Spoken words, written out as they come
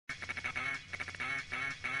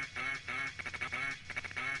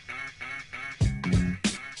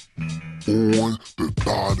on the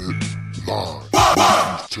dotted line.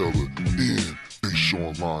 Marquise Taylor and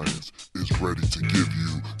Deshaun Lyons is ready to give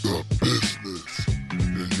you the business.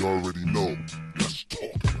 And you already know, let's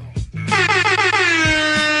talk about it.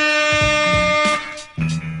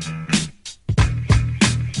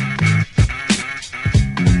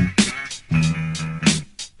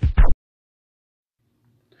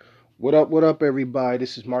 What up, everybody?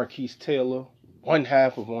 This is Marquise Taylor, one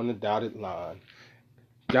half of On the Dotted Line.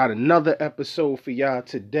 Got another episode for y'all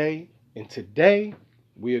today, and today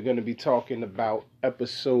we are going to be talking about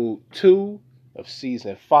episode 2 of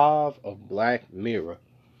season 5 of Black Mirror.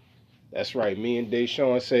 That's right, me and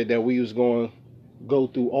Deshaun said that we was going to go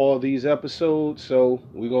through all these episodes, so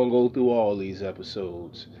we're going to go through all these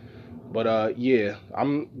episodes. But yeah,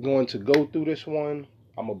 I'm going to go through this one.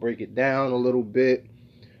 I'm going to break it down a little bit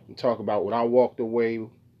and talk about what I walked away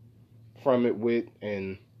from it with,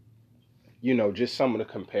 and just some of the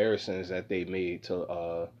comparisons that they made to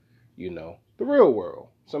the real world,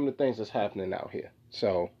 some of the things that's happening out here.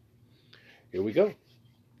 So here we go.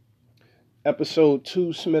 Episode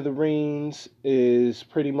 2, Smithereens, is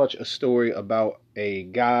pretty much a story about a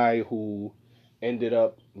guy who ended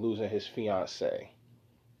up losing his fiance.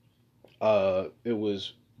 It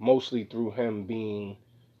was mostly through him being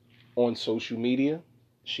on social media.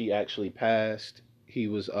 She actually passed. He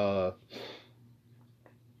was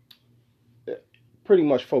pretty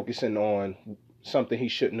much focusing on something he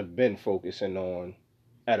shouldn't have been focusing on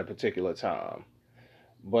at a particular time.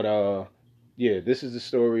 But yeah, this is the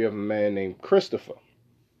story of a man named Christopher.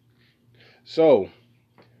 So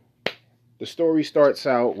the story starts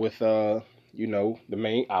out with our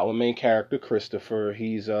main character, Christopher.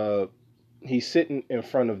 He's sitting in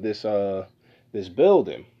front of this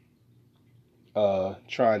building,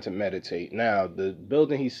 trying to meditate. Now, the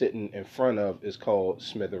building he's sitting in front of is called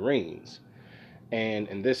Smithereens. And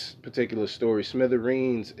in this particular story,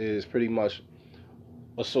 Smithereens is pretty much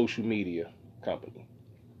a social media company.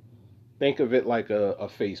 Think of it like a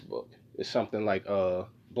Facebook. It's something like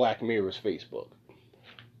Black Mirror's Facebook.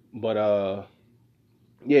 But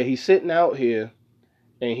yeah, he's sitting out here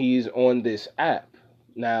and he's on this app.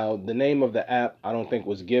 Now, the name of the app I don't think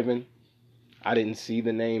was given. I didn't see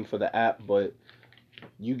the name for the app, but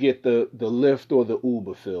you get the Lyft or the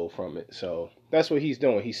Uber feel from it. So that's what he's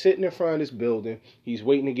doing. He's sitting in front of this building. He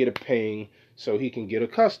waiting to get a ping so he can get a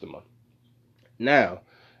customer. Now,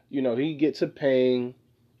 he gets a ping.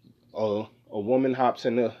 A woman hops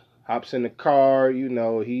in the car.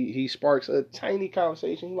 He sparks a tiny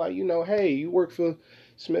conversation like, hey, you work for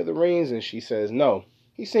Smithereens? And she says no.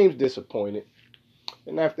 He seems disappointed.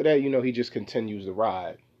 And after that, he just continues the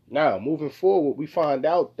ride. Now, moving forward, we find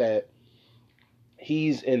out that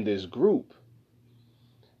he's in this group.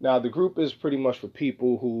 Now, the group is pretty much for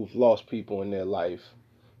people who've lost people in their life.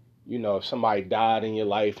 If somebody died in your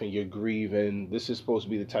life and you're grieving, this is supposed to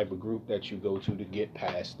be the type of group that you go to get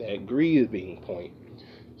past that grieving point.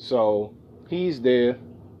 So he's there,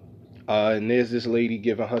 and there's this lady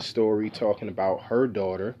giving her story, talking about her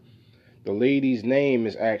daughter. The lady's name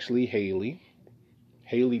is actually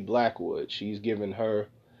Haley Blackwood. She's giving her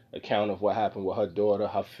account of what happened with her daughter,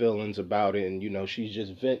 her feelings about it, and she's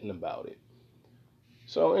just venting about it.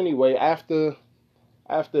 So anyway, after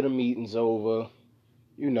the meeting's over,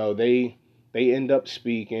 they end up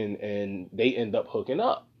speaking and they end up hooking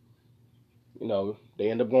up.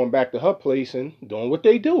 They end up going back to her place and doing what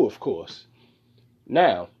they do, of course.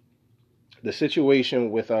 Now, the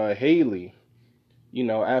situation with Haley,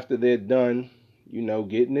 after they're done,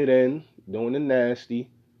 getting it in, doing the nasty,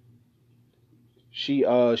 she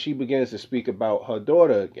begins to speak about her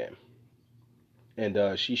daughter again.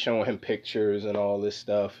 And she's showing him pictures and all this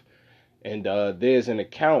stuff. And there's an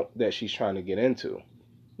account that she's trying to get into.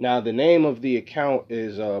 Now, the name of the account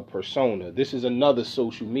is Persona. This is another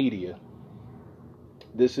social media.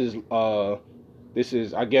 This is,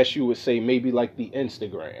 I guess you would say, maybe like the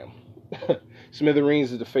Instagram.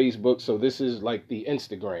 Smithereens is the Facebook, so this is like the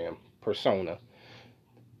Instagram Persona.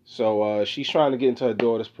 So she's trying to get into her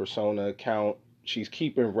daughter's Persona account. She's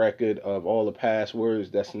keeping record of all the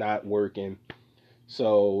passwords that's not working.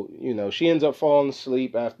 So, she ends up falling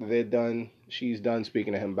asleep after they're done. She's done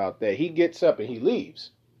speaking to him about that. He gets up and he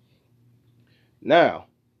leaves. Now,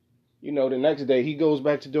 the next day he goes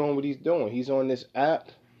back to doing what he's doing. He's on this app.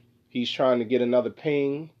 He's trying to get another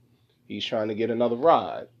ping. He's trying to get another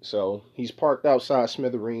ride. So he's parked outside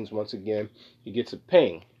Smithereens once again. He gets a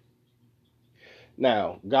ping.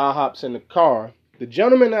 Now, guy hops in the car. The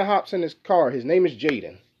gentleman that hops in his car, his name is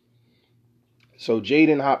Jaden. So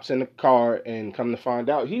Jaden hops in the car, and come to find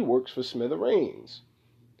out, he works for Smithereens.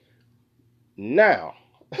 Now,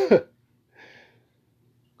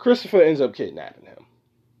 Christopher ends up kidnapping him.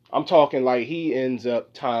 I'm talking like he ends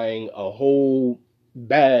up tying a whole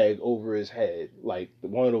bag over his head, like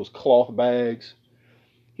one of those cloth bags.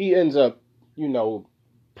 He ends up, you know,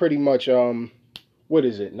 pretty much what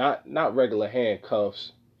is it? Not regular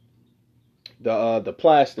handcuffs. The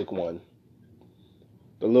plastic one.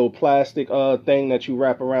 The little plastic thing that you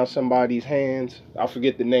wrap around somebody's hands. I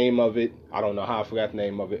forget the name of it. I don't know how I forgot the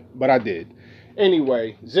name of it, but I did.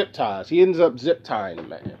 Anyway, zip ties. He ends up zip tying the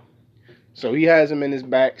man. So he has him in his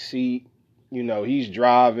back seat. You know, he's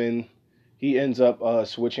driving. He ends up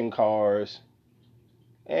switching cars.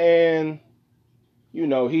 And, you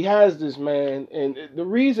know, he has this man. And the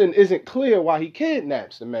reason isn't clear why he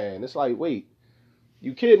kidnaps the man. It's like, wait,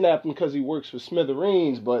 you kidnapped him because he works for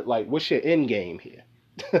Smithereens, but, like, what's your end game here?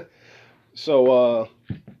 So,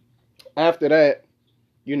 after that,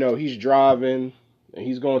 you know, he's driving. And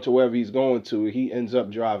he's going to wherever he's going to. He ends up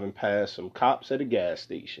driving past some cops at a gas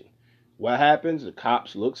station. What happens? The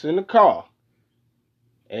cops looks in the car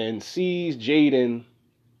and sees Jaden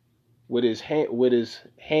with his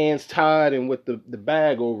hands tied and with the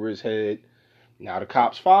bag over his head. Now the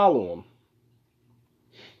cops follow him.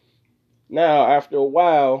 Now after a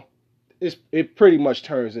while, it pretty much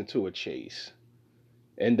turns into a chase,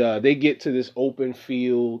 and they get to this open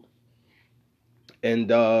field, and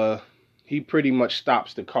he pretty much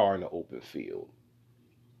stops the car in the open field.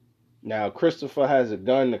 Now, Christopher has a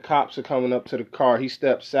gun. The cops are coming up to the car. He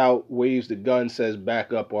steps out, waves the gun, says,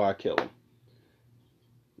 back up or I kill him.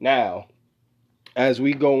 Now, as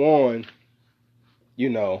we go on, you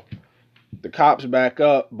know, the cops back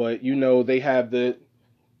up, but, you know, they have the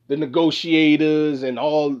negotiators and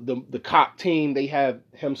all the cop team. They have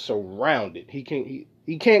him surrounded. He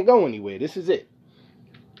can't go anywhere. This is it.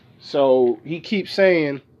 So he keeps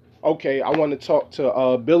saying, okay, I want to talk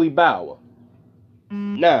to Billy Bauer.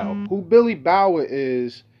 Now, who Billy Bauer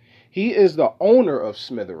is, he is the owner of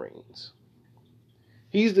Smithereens.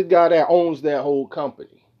 He's the guy that owns that whole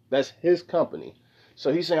company. That's his company.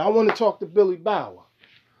 So he's saying, I want to talk to Billy Bauer.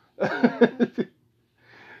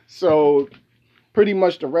 So pretty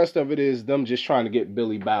much the rest of it is them just trying to get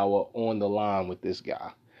Billy Bauer on the line with this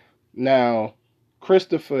guy. Now,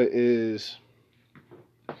 Christopher is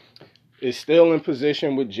still in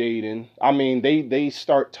position with Jaden. I mean, they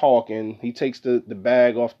start talking. He takes the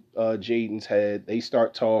bag off Jaden's head. They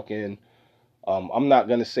start talking. I'm not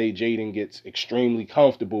going to say Jaden gets extremely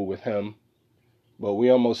comfortable with him, but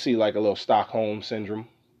we almost see like a little Stockholm syndrome.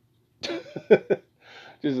 Just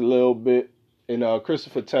a little bit. And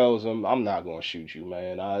Christopher tells him, I'm not going to shoot you,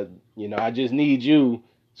 man. I just need you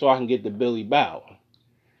so I can get to Billy Bauer.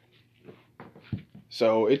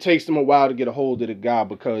 So it takes them a while to get a hold of the guy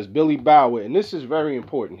because Billy Bauer, and this is very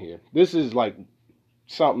important here. This is like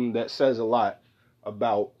something that says a lot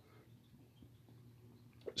about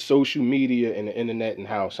social media and the internet and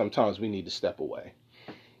how sometimes we need to step away.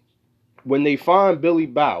 When they find Billy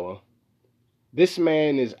Bauer, this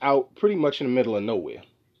man is out pretty much in the middle of nowhere.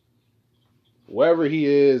 Wherever he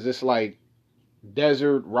is, it's like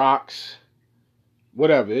desert, rocks,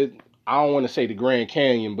 whatever. I don't want to say the Grand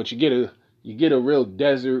Canyon, but you get a real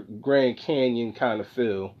desert Grand Canyon kind of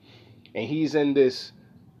feel. And he's in this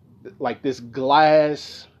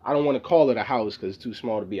glass, I don't want to call it a house because it's too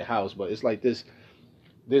small to be a house, but it's like this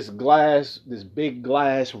big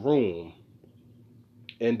glass room.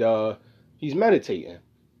 And he's meditating.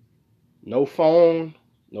 No phone,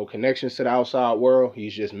 no connections to the outside world.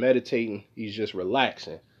 He's just meditating. He's just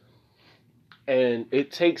relaxing. And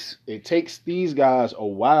it takes these guys a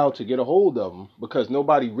while to get a hold of him because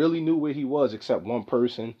nobody really knew where he was except one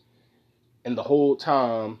person. And the whole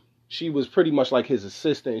time, she was pretty much like his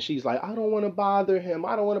assistant. And she's like, I don't want to bother him.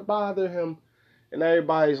 I don't want to bother him. And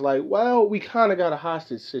everybody's like, well, we kind of got a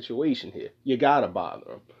hostage situation here. You got to bother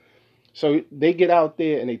him. So they get out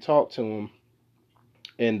there and they talk to him.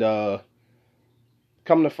 And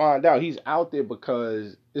come to find out, he's out there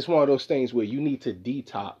because it's one of those things where you need to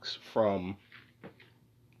detox from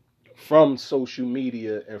social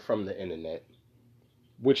media and from the internet,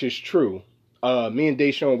 which is true. Me and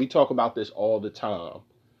Deshaun, we talk about this all the time.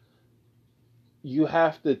 You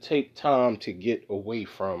have to take time to get away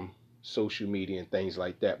from social media and things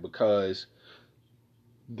like that because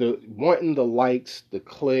wanting the likes, the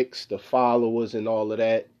clicks, the followers and all of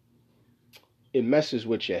that, it messes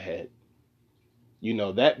with your head. You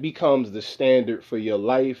know, that becomes the standard for your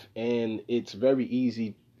life, and it's very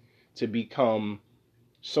easy to become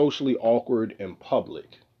socially awkward in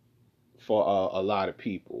public for a lot of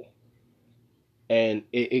people. And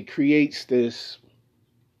it creates this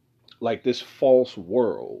false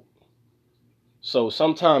world So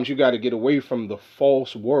sometimes you got to get away from the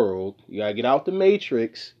false world. You got to get out the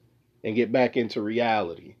matrix and get back into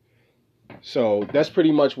reality. So that's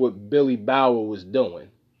pretty much what Billy Bauer was doing.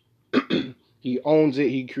 He owns it,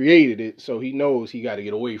 he created it, so he knows he got to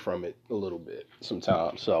get away from it a little bit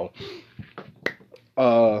sometimes. So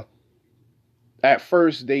at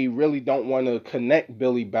first they really don't want to connect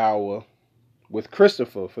Billy Bauer with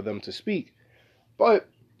Christopher for them to speak. But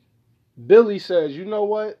Billy says, you know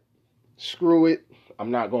what? Screw it.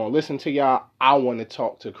 I'm not going to listen to y'all. I want to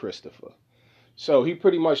talk to Christopher. So he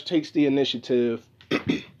pretty much takes the initiative.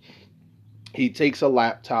 He takes a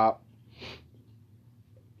laptop.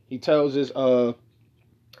 He tells the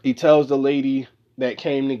lady that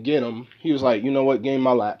came to get him, he was like, you know what, give me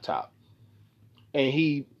my laptop. And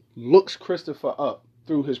he looks Christopher up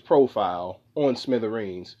through his profile on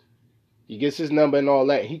Smithereens. He gets his number and all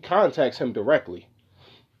that. He contacts him directly.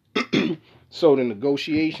 So the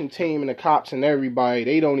negotiation team and the cops and everybody,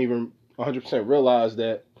 they don't even 100% realize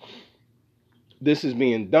that this is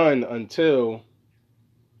being done until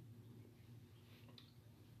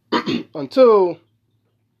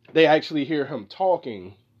they actually hear him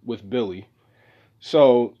talking with Billy.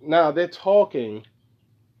 So now they're talking,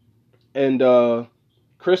 and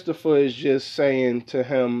Christopher is just saying to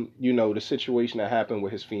him, you know, the situation that happened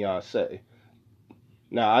with his fiancée.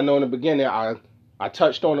 Now, I know in the beginning I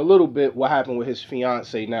touched on a little bit what happened with his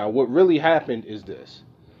fiancée. Now, what really happened is this.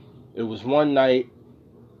 It was one night,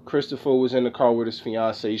 Christopher was in the car with his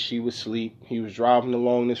fiancée. She was asleep. He was driving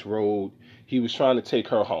along this road. He was trying to take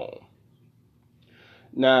her home.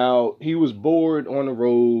 Now, he was bored on the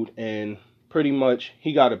road, and pretty much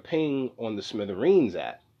he got a ping on the Smithereens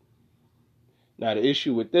app. Now, the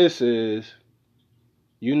issue with this is,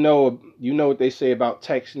 you know what they say about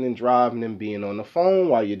texting and driving and being on the phone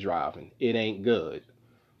while you're driving. It ain't good.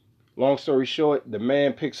 Long story short, the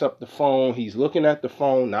man picks up the phone. He's looking at the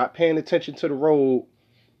phone, not paying attention to the road.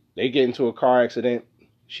 They get into a car accident.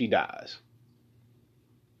 She dies.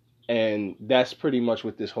 And that's pretty much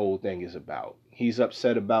what this whole thing is about. He's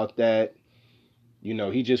upset about that. You know,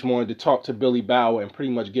 he just wanted to talk to Billy Bauer and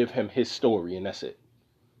pretty much give him his story, and that's it.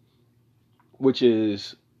 Which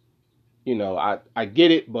is, you know, I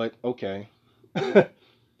get it, but okay.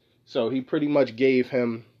 So he pretty much gave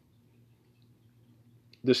him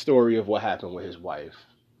the story of what happened with his wife.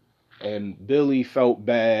 And Billy felt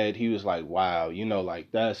bad. He was like, wow, you know,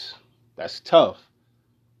 like that's tough.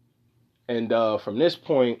 And from this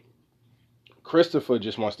point, Christopher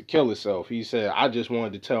just wants to kill himself. He said, I just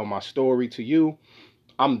wanted to tell my story to you.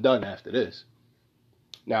 I'm done after this.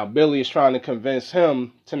 Now, Billy is trying to convince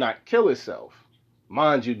him to not kill himself.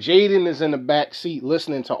 Mind you, Jaden is in the back seat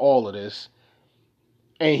listening to all of this.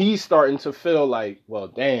 And he's starting to feel like, well,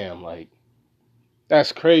 damn, like,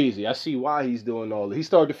 that's crazy. I see why he's doing all this. He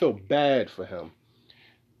started to feel bad for him.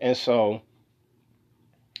 And so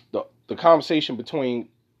the conversation between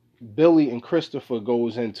Billy and Christopher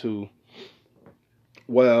goes into,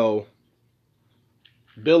 well,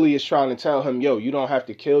 Billy is trying to tell him, yo, you don't have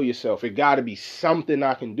to kill yourself. It got to be something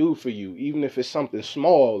I can do for you. Even if it's something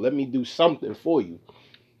small, let me do something for you.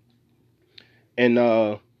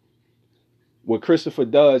 And what Christopher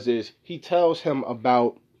does is he tells him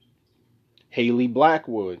about Haley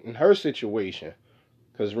Blackwood and her situation.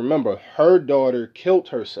 Because remember, her daughter killed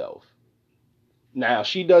herself. Now,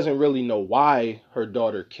 she doesn't really know why her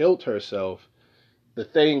daughter killed herself. The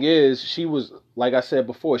thing is, she was, like I said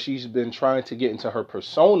before, she's been trying to get into her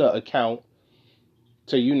Persona account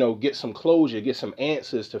to, you know, get some closure, get some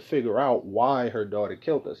answers to figure out why her daughter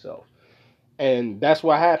killed herself. And that's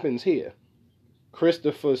what happens here.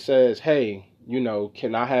 Christopher says, hey, you know,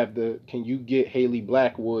 can you get Haley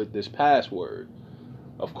Blackwood this password?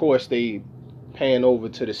 Of course, they pan over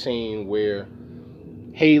to the scene where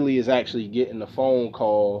Haley is actually getting the phone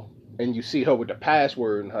call, and you see her with the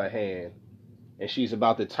password in her hand. And she's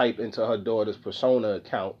about to type into her daughter's Persona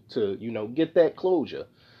account to, you know, get that closure.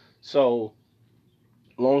 So,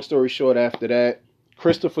 long story short, after that,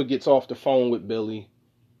 Christopher gets off the phone with Billy.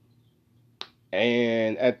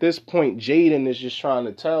 And at this point, Jaden is just trying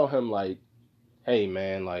to tell him, like, hey,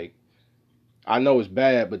 man, like, I know it's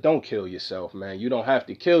bad, but don't kill yourself, man. You don't have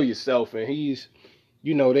to kill yourself. And he's,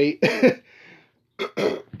 you know,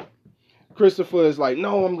 Christopher is like,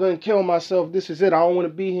 no, I'm going to kill myself. This is it. I don't want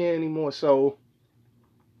to be here anymore. So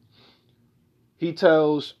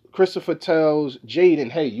Christopher tells Jaden,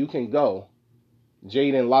 hey, you can go.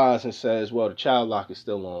 Jaden lies and says, well, the child lock is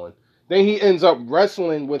still on. Then he ends up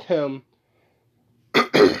wrestling with him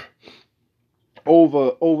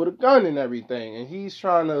over the gun and everything. And he's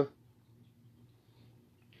trying to,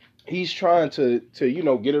 you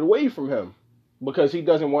know, get it away from him. because he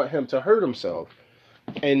doesn't want him to hurt himself.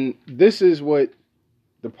 And this is what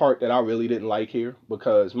the part that I really didn't like here,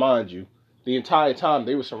 because mind you, the entire time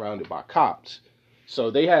they were surrounded by cops. So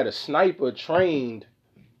they had a sniper trained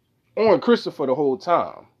on Christopher the whole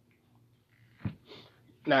time.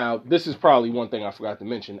 Now, this is probably one thing I forgot to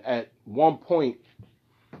mention. At one point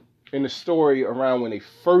in the story, around when they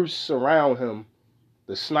first surround him,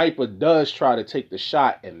 the sniper does try to take the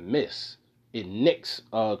shot and miss. It nicks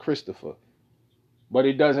Christopher. But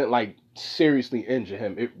it doesn't like seriously injure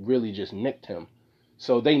him. It really just nicked him.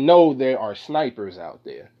 So they know there are snipers out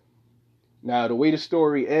there. Now, the way the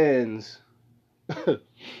story ends,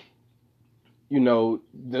 you know,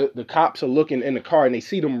 the cops are looking in the car and they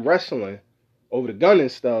see them wrestling over the gun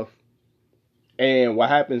and stuff. And what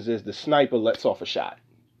happens is the sniper lets off a shot.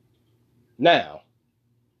 Now,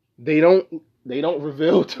 they don't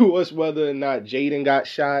reveal to us whether or not Jaden got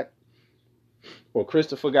shot or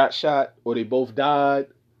Christopher got shot or they both died.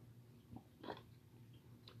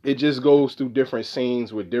 It just goes through different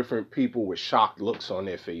scenes with different people with shocked looks on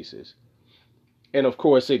their faces. And of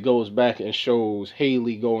course, it goes back and shows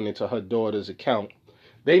Haley going into her daughter's account.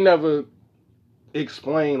 They never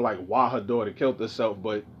explain like why her daughter killed herself,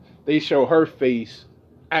 but they show her face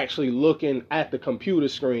actually looking at the computer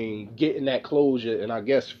screen, getting that closure, and I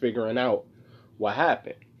guess figuring out what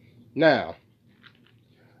happened. Now,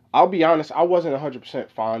 I'll be honest, I wasn't 100%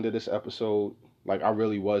 fond of this episode. Like, I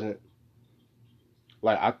really wasn't.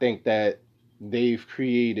 Like, I think that they've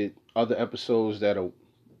created other episodes that are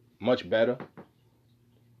much better.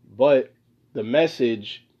 But the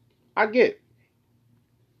message, I get.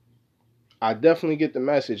 I definitely get the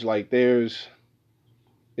message. Like, it's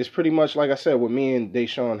pretty much like I said, what me and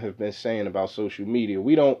Deshaun have been saying about social media.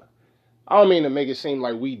 I don't mean to make it seem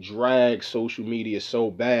like we drag social media so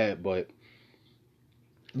bad, but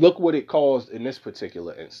look what it caused in this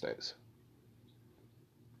particular instance.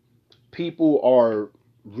 People are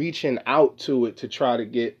reaching out to it to try to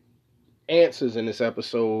get answers in this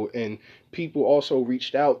episode, and people also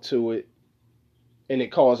reached out to it, and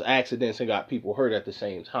it caused accidents and got people hurt at the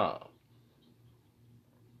same time.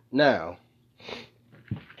 Now,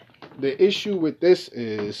 the issue with this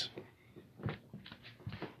is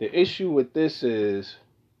there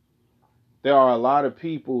are a lot of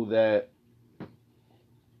people that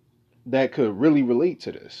could really relate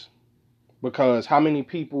to this, because how many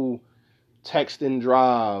people text and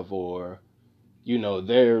drive, or you know,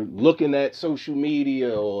 they're looking at social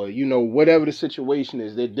media, or you know, whatever the situation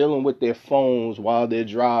is, they're dealing with their phones while they're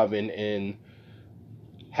driving and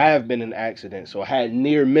have been in accidents or had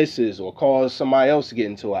near misses or caused somebody else to get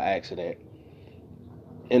into an accident.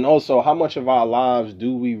 And also, how much of our lives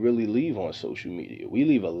do we really leave on social media? We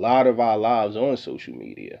leave a lot of our lives on social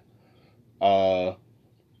media.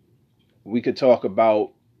 We could talk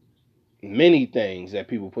about many things that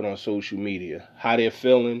people put on social media, how they're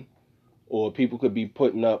feeling, or people could be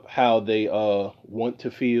putting up how they want to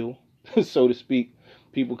feel, so to speak.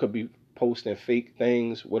 People could be posting fake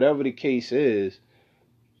things. Whatever the case is,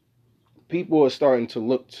 people are starting to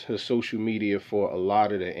look to social media for a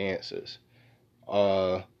lot of the answers.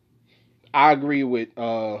 I agree with,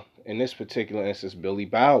 in this particular instance, Billy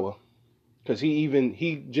Bauer, because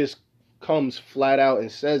he just comes flat out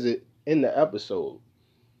and says it in the episode.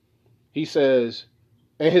 He says,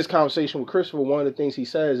 in his conversation with Christopher, one of the things he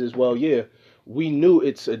says is, well, yeah, we knew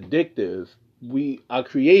it's addictive. I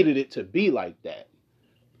created it to be like that.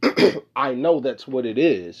 I know that's what it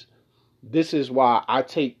is. This is why I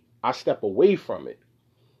step away from it.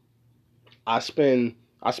 I spend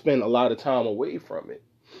a lot of time away from it,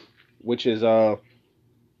 which is, I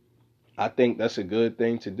think that's a good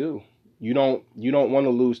thing to do. You don't want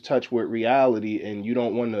to lose touch with reality, and you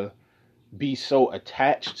don't want to be so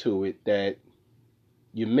attached to it that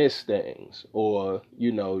you miss things, or, you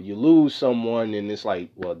know, you lose someone and it's like,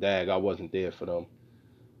 well, dag, I wasn't there for them.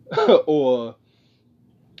 Or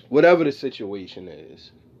whatever the situation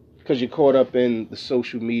is, because you're caught up in the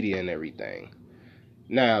social media and everything.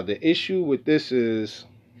 Now, the issue with this is,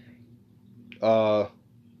 I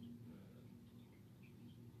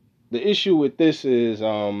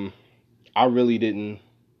really didn't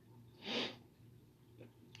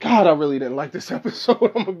like this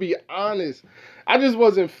episode. I'm gonna be honest. I just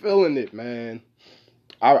wasn't feeling it, man.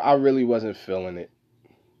 I really wasn't feeling it.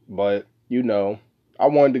 But, you know, I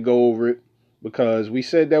wanted to go over it because we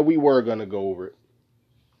said that we were gonna go over it.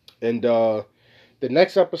 And the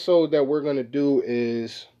next episode that we're gonna do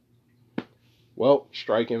is, well,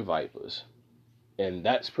 Striking Vipers. And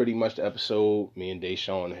that's pretty much the episode me and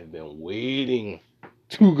Deshaun have been waiting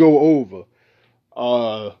to go over.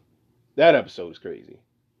 That episode is crazy.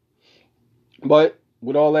 But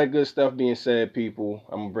with all that good stuff being said, people,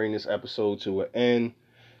 I'm gonna bring this episode to an end.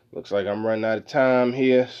 Looks like I'm running out of time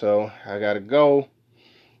here, so I gotta go.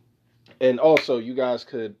 And also, you guys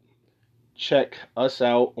could check us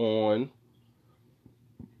out on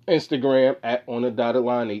Instagram at on the dotted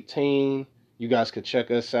line 18. You guys could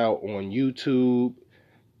check us out on YouTube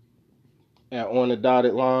at on the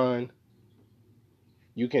dotted line.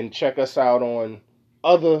 You can check us out on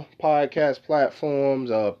other podcast platforms,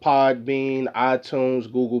 Podbean,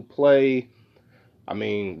 iTunes, Google Play. I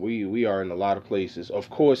mean, we are in a lot of places. Of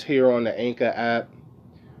course, here on the Anchor app,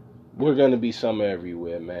 we're gonna be somewhere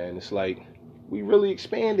everywhere, man. It's like we really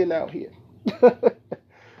expanding out here.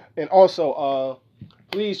 And also,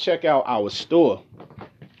 please check out our store,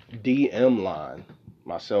 DM Line.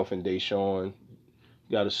 Myself and Deshaun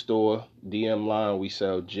got a store, DM Line. We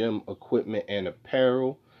sell gym equipment and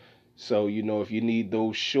apparel. So, if you need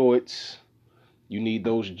those shorts, you need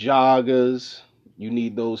those joggers, you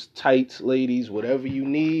need those tights, ladies, whatever you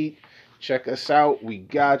need, check us out. We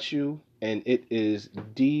got you. And it is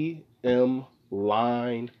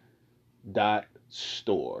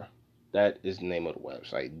dmline.store. That is the name of the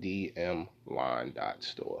website,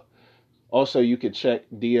 dmline.store. Also, you can check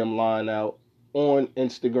DM Line out on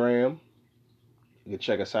Instagram. You can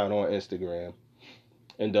check us out on Instagram.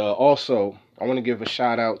 And also, I want to give a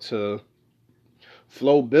shout out to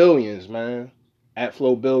Flo Billions, man. At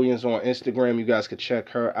Flo Billions on Instagram. You guys could check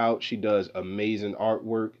her out. She does amazing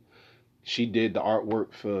artwork. She did the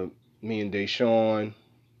artwork for me and Deshaun.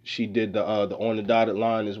 She did the On the Dotted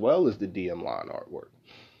Line as well as the DM Line artwork.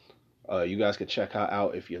 You guys could check her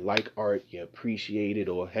out if you like art, you appreciate it,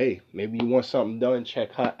 or hey, maybe you want something done,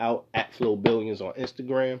 check her out at Flo Billions on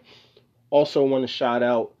Instagram. Also want to shout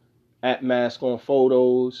out at Mask on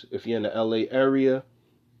Photos. If you're in the LA area,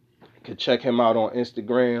 you can check him out on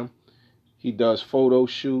Instagram. He does photo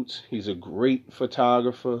shoots. He's a great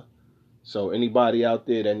photographer. So anybody out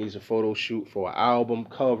there that needs a photo shoot for an album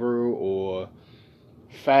cover or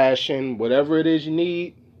fashion, whatever it is you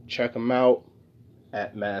need, check him out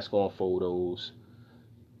at Mask on Photos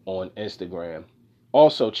on Instagram.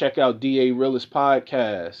 Also, check out D.A. Realist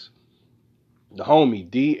Podcast. The homie,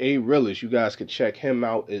 D.A. Realist. You guys can check him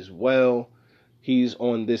out as well. He's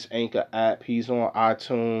on this Anchor app. He's on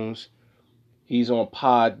iTunes. He's on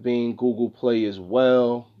Podbean, Google Play as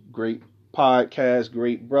well. Great podcast,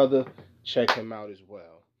 great brother. Check him out as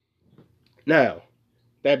well. Now,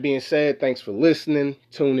 that being said, thanks for listening,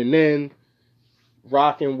 tuning in,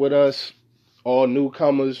 rocking with us. All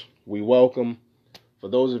newcomers, we welcome. For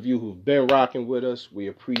those of you who've been rocking with us, we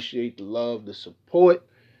appreciate the love, the support.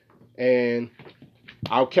 And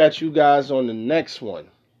I'll catch you guys on the next one.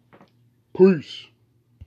 Peace.